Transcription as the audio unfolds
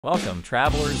Welcome,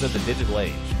 travelers of the digital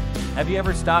age. Have you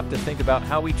ever stopped to think about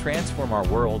how we transform our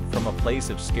world from a place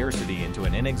of scarcity into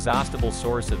an inexhaustible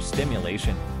source of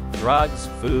stimulation? Drugs,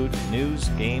 food, news,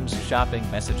 games, shopping,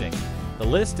 messaging. The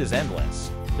list is endless.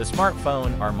 The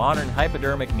smartphone, our modern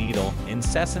hypodermic needle,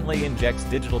 incessantly injects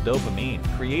digital dopamine,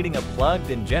 creating a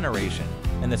plugged-in generation,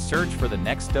 and the search for the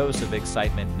next dose of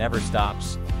excitement never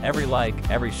stops. Every like,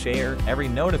 every share, every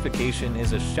notification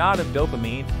is a shot of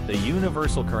dopamine, the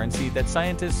universal currency that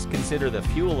scientists consider the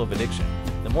fuel of addiction.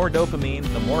 The more dopamine,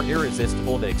 the more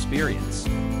irresistible the experience.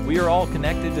 We are all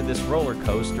connected to this roller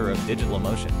coaster of digital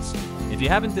emotions. If you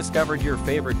haven't discovered your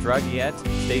favorite drug yet,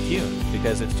 stay tuned,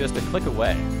 because it's just a click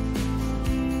away.